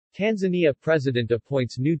Tanzania President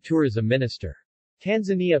appoints new tourism minister.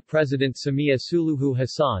 Tanzania President Samia Suluhu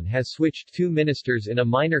Hassan has switched two ministers in a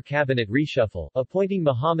minor cabinet reshuffle, appointing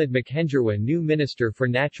Mohamed Mchengerwa new Minister for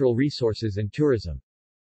Natural Resources and Tourism.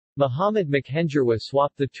 Mohamed Mchengerwa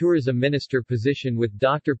swapped the tourism minister position with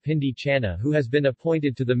Dr. Pindi Chana, who has been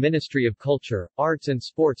appointed to the Ministry of Culture, Arts and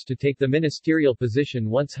Sports to take the ministerial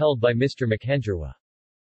position once held by Mr. Mchengerwa.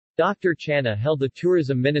 Dr. Chana held the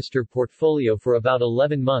tourism minister portfolio for about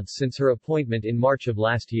 11 months since her appointment in March of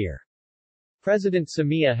last year. President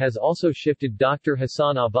Samia has also shifted Dr.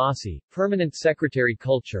 Hassan Abbasi, Permanent Secretary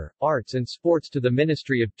Culture, Arts and Sports to the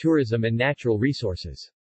Ministry of Tourism and Natural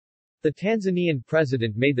Resources. The Tanzanian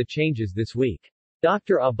president made the changes this week.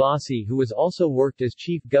 Dr. Abbasi, who has also worked as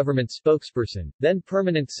Chief Government Spokesperson, then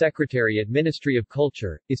Permanent Secretary at Ministry of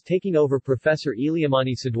Culture, is taking over Professor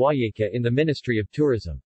Iliamani Sidwayeka in the Ministry of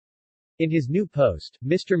Tourism. In his new post,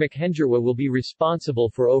 Mr. Mchengerwa will be responsible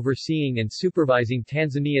for overseeing and supervising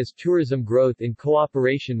Tanzania's tourism growth in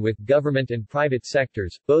cooperation with government and private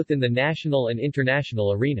sectors, both in the national and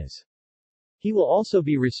international arenas. He will also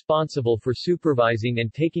be responsible for supervising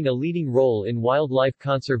and taking a leading role in wildlife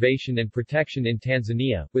conservation and protection in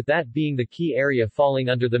Tanzania, with that being the key area falling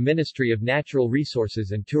under the Ministry of Natural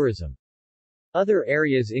Resources and Tourism. Other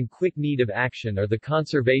areas in quick need of action are the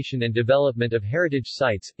conservation and development of heritage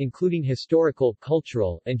sites, including historical,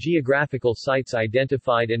 cultural, and geographical sites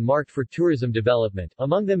identified and marked for tourism development.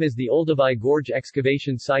 Among them is the Olduvai Gorge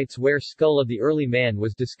excavation sites where skull of the early man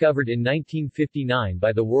was discovered in 1959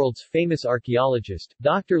 by the world's famous archaeologist,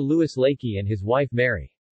 Dr. Louis Leakey and his wife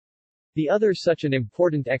Mary. The other such an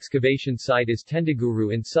important excavation site is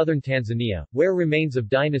Tendaguru in southern Tanzania, where remains of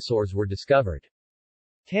dinosaurs were discovered.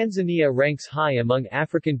 Tanzania ranks high among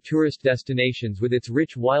African tourist destinations with its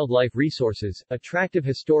rich wildlife resources, attractive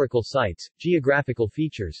historical sites, geographical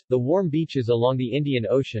features, the warm beaches along the Indian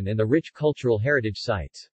Ocean and the rich cultural heritage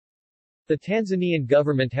sites. The Tanzanian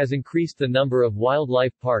government has increased the number of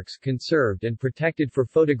wildlife parks conserved and protected for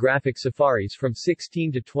photographic safaris from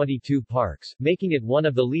 16 to 22 parks, making it one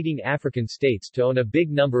of the leading African states to own a big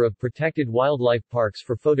number of protected wildlife parks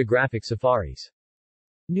for photographic safaris.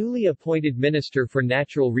 Newly appointed Minister for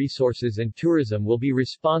Natural Resources and Tourism will be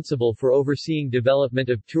responsible for overseeing development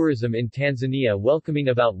of tourism in Tanzania, welcoming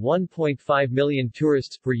about 1.5 million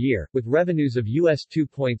tourists per year, with revenues of US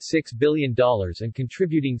 $2.6 billion and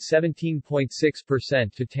contributing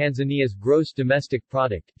 17.6% to Tanzania's gross domestic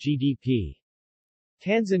product, GDP.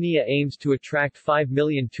 Tanzania aims to attract 5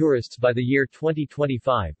 million tourists by the year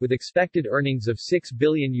 2025, with expected earnings of $6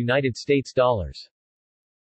 billion.